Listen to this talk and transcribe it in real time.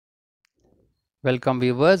Welcome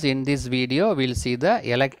viewers. In this video we will see the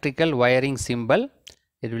electrical wiring symbol.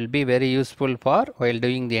 It will be very useful for while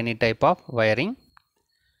doing any type of wiring.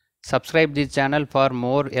 Subscribe this channel for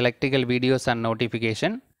more electrical videos and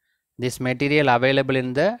notification. This material available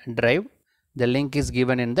in the drive. The link is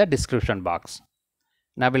given in the description box.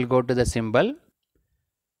 Now we'll go to the symbol.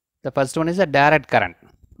 The first one is a direct current.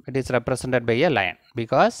 It is represented by a line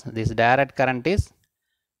because this direct current is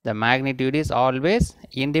the magnitude is always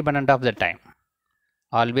independent of the time.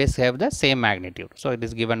 Always have the same magnitude. So it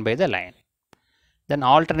is given by the line. Then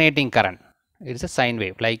alternating current. It is a sine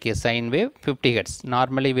wave, like a sine wave 50 Hz.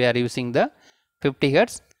 Normally we are using the 50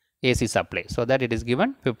 Hz AC supply. So that it is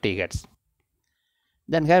given 50 Hz.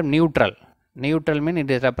 Then have neutral. Neutral means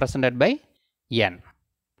it is represented by N.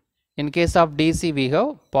 In case of DC we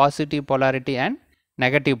have positive polarity and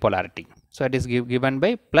negative polarity. So it is given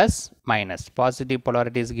by plus minus. Positive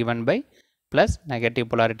polarity is given by plus, negative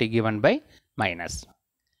polarity given by minus.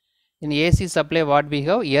 In AC supply what we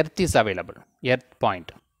have, earth is available, earth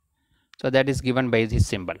point. So that is given by this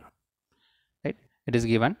symbol. Right? It is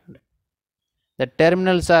given. The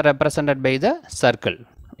terminals are represented by the circle.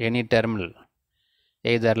 Any terminal,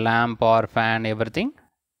 either lamp or fan, everything,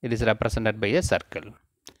 it is represented by a circle.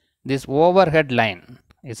 This overhead line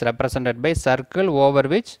is represented by circle over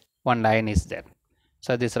which one line is there.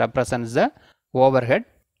 So this represents the overhead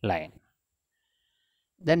line.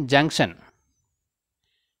 Then junction.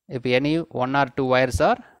 If any one or two wires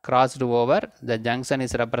are crossed over, the junction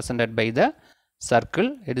is represented by the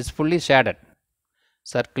circle. It is fully shaded.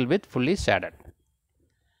 Circle with fully shaded.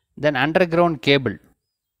 Then underground cable.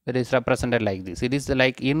 It is represented like this. It is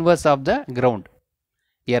like inverse of the ground,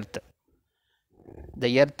 earth.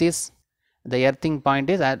 The earth is, the earthing point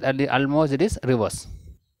is almost it is reverse.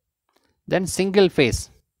 Then single phase.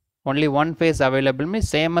 Only one phase available means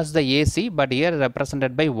same as the AC, but here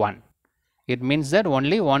represented by 1. It means that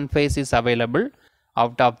only one phase is available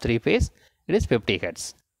out of 3 phase. It is 50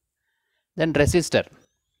 Hz. Then resistor.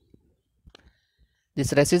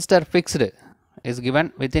 This resistor fixed is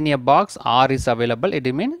given within a box. R is available.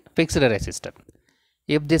 It means fixed resistor.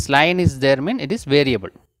 If this line is there, mean it is variable.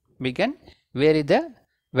 We can vary the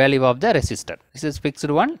value of the resistor. This is fixed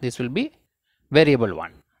one. This will be variable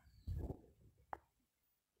one.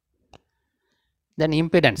 Then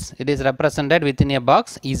impedance, it is represented within a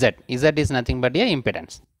box Z. Z is nothing but a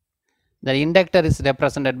impedance. The inductor is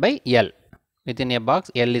represented by L. Within a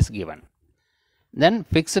box L is given. Then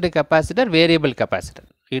fixed capacitor, variable capacitor.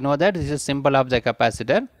 You know that this is symbol of the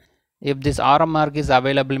capacitor. If this R mark is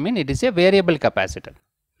available, mean it is a variable capacitor.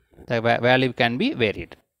 The value can be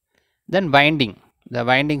varied. Then winding. The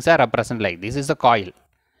windings are represented like this. This is a coil.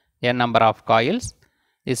 A number of coils.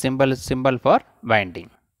 This symbol is symbol for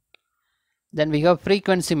winding. Then we have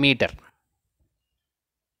frequency meter.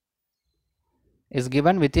 Is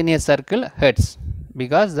given within a circle Hertz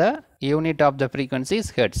because the unit of the frequency is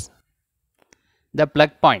Hertz. The plug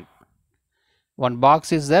point. One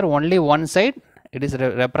box is there, only one side it is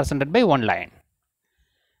represented by one line.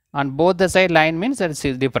 On both the side line means that it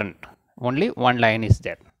is different. Only one line is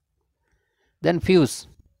there. Then fuse.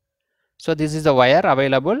 So this is the wire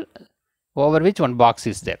available over which one box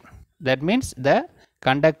is there. That means the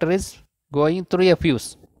conductor is going through a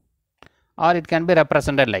fuse, or it can be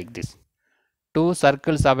represented like this. Two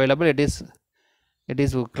circles available, it is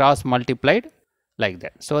cross multiplied like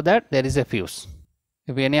that, so that there is a fuse.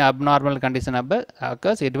 If any abnormal condition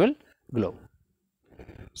occurs, it will glow.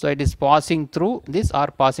 So it is passing through this or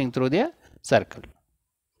passing through the circle.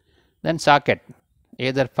 Then socket,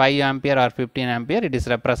 either 5 ampere or 15 ampere, it is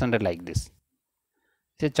represented like this.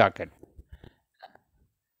 It's a socket.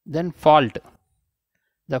 Then fault.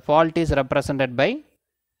 The fault is represented by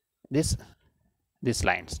these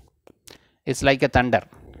lines. It's like a thunder.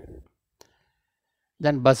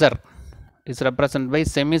 Then buzzer is represented by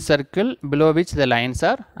semicircle below which the lines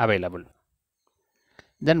are available.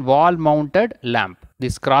 Then wall mounted lamp.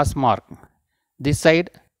 This cross mark. This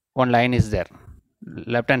side one line is there.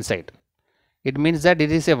 Left hand side. It means that it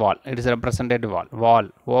is a wall. It is represented wall. Wall.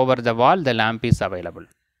 Over the wall the lamp is available.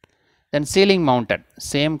 Then ceiling mounted.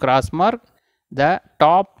 Same cross mark. The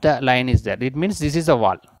top the line is there. It means this is a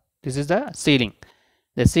wall. This is the ceiling.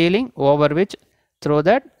 The ceiling over which through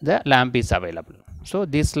that the lamp is available. So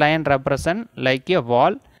this line represents like a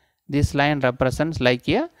wall. This line represents like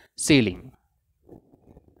a ceiling.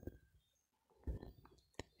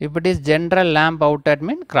 If it is general lamp outlet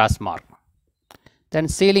mean cross mark. Then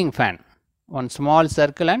ceiling fan. One small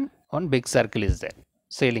circle and one big circle is there.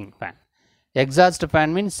 Ceiling fan. Exhaust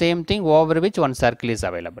fan means same thing over which one circle is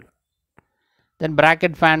available. Then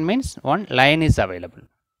bracket fan means one line is available.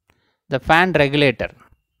 The fan regulator.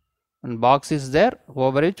 One box is there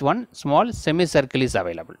over which one small semicircle is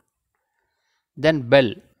available. Then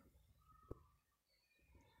bell.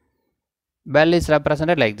 Bell is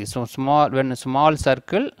represented like this. So when a small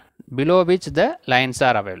circle below which the lines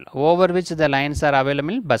are available, over which the lines are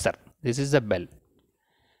available, buzzer. This is the bell.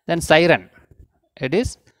 Then siren. It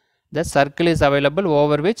is the circle is available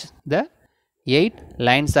over which the 8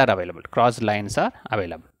 lines are available. Cross lines are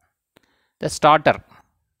available. The starter.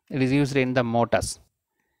 It is used in the motors.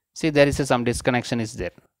 See, there is some disconnection is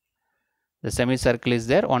there. The semicircle is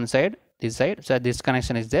there one side, this side. So this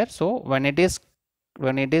connection is there. So when it is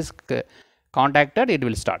contacted, it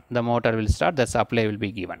will start. The motor will start. The supply will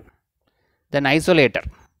be given. Then isolator.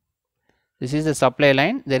 This is the supply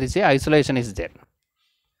line. There is a isolation is there.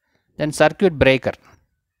 Then circuit breaker.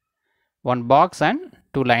 One box and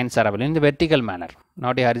 2 lines are available in the vertical manner,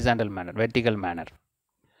 not a horizontal manner. Vertical manner.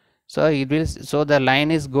 So it will. So the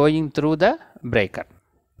line is going through the breaker.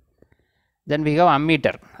 Then we have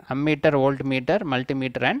ammeter. Ammeter, voltmeter,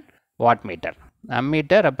 multimeter and wattmeter.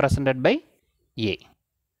 Ammeter represented by A.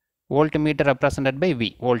 Voltmeter represented by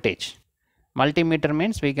V, voltage. Multimeter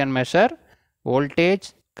means we can measure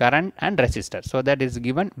voltage, current and resistor. So that is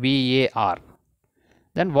given VAR.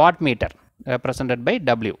 Then wattmeter represented by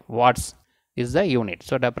W. Watts is the unit.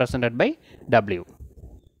 So represented by W.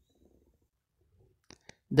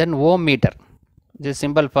 Then ohm meter. This is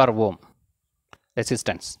symbol for ohm,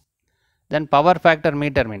 resistance. Then power factor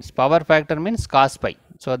meter means cos pi.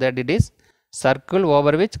 So that it is circle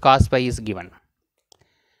over which cos pi is given.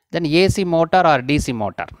 Then AC motor or DC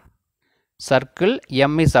motor. Circle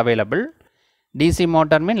M is available. DC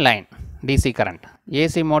motor means line, DC current.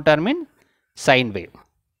 AC motor means sine wave.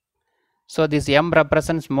 So this M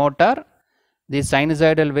represents motor. This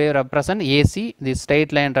sinusoidal wave represents AC. This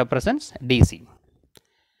straight line represents DC.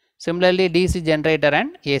 Similarly, DC generator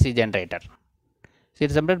and AC generator. So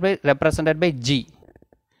it is represented by G.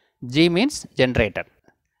 G means generator.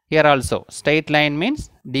 Here also straight line means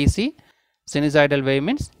DC, sinusoidal wave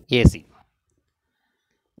means AC.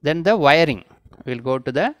 Then the wiring. We will go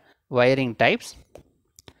to the wiring types.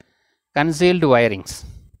 Concealed wirings.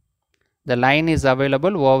 The line is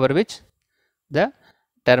available over which the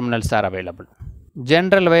terminals are available.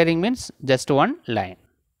 General wiring means just one line.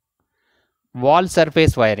 Wall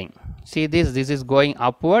surface wiring. See this is going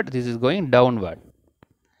upward, this is going downward.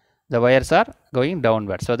 The wires are going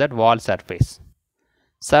downward, so that wall surface.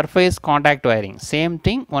 Surface contact wiring. Same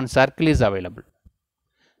thing, one circle is available.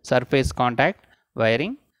 Surface contact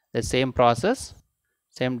wiring, the same process,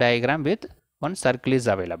 same diagram with one circle is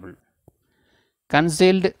available.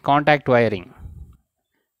 Concealed contact wiring.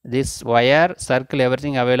 This wire, circle,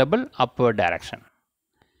 everything available upward direction.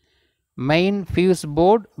 Main fuse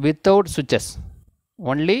board without switches.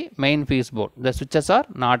 Only main fuse board. The switches are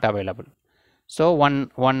not available. So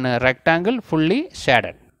one rectangle fully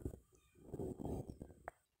shaded.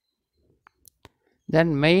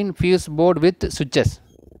 Then main fuse board with switches.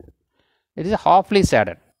 It is halfly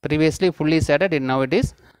shaded. Previously fully shaded, and now it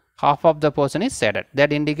is half of the portion is shaded.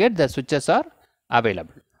 That indicates the switches are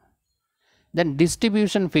available. Then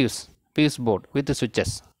distribution fuse board with the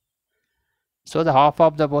switches. So the half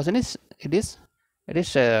of the portion is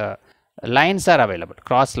lines are available,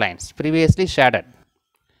 cross lines. Previously shaded.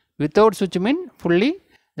 Without switch mean fully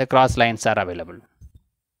the cross lines are available.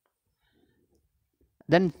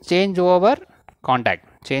 Then change over contact.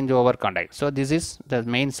 So this is the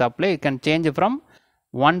main supply. You can change from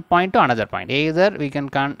one point to another point. Either we can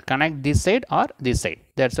connect this side or this side.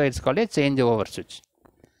 That's why it's called a changeover switch.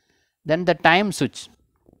 Then the time switch.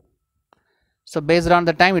 So based on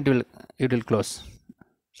the time it will close.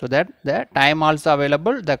 So that the time also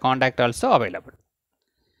available, the contact also available.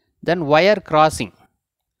 Then wire crossing.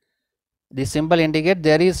 This symbol indicates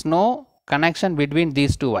there is no connection between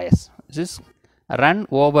these two wires. This is run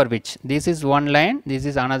over which. This is one line, this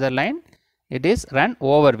is another line. It is run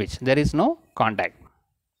over which there is no contact.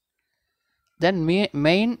 Then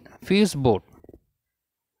main fuse board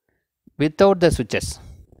without the switches.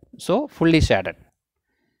 So fully shaded.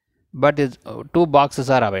 But two boxes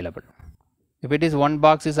are available. If it is one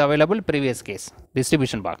box is available, previous case,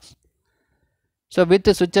 distribution box. So with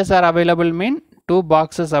the switches are available mean two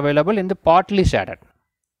boxes available in the partly shaded.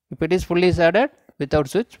 If it is fully shaded without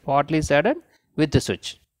switch, partly shaded with the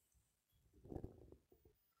switch.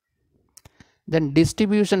 Then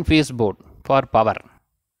distribution fuse board for power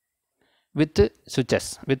with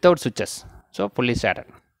switches, without switches. So fully shaded.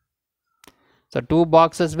 So two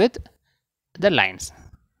boxes with the lines,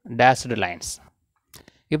 dashed lines.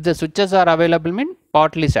 If the switches are available mean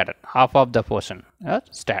partly shaded, half of the portion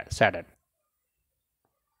shaded.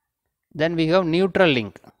 Then we have neutral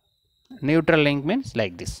link. Neutral link means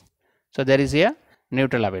like this. So there is a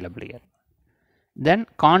neutral available here. Then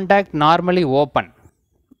contact normally open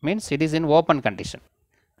means it is in open condition.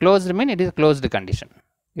 Closed means it is closed condition.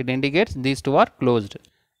 It indicates these two are closed.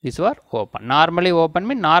 These two are open. Normally open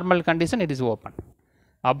means normal condition it is open.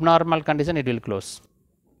 Abnormal condition it will close.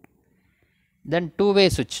 Then two-way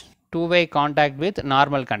switch, two-way contact with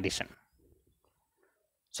normal condition.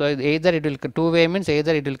 So either it will two-way means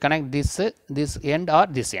either it will connect this end or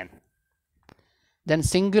this end. Then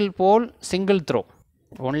single pole, single throw.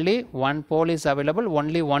 Only one pole is available,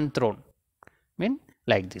 only one thrown. Mean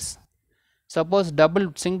like this. Suppose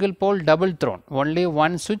single pole double thrown, only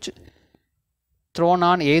one switch thrown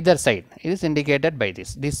on either side. It is indicated by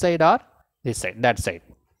this side or this side, that side.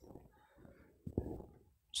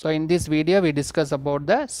 So in this video we discuss about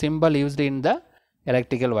the symbol used in the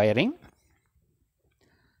electrical wiring.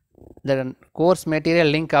 The course material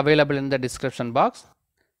link available in the description box.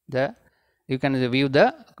 You can view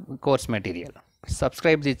the course material.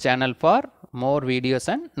 Subscribe the channel for more videos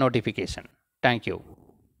and notification. Thank you.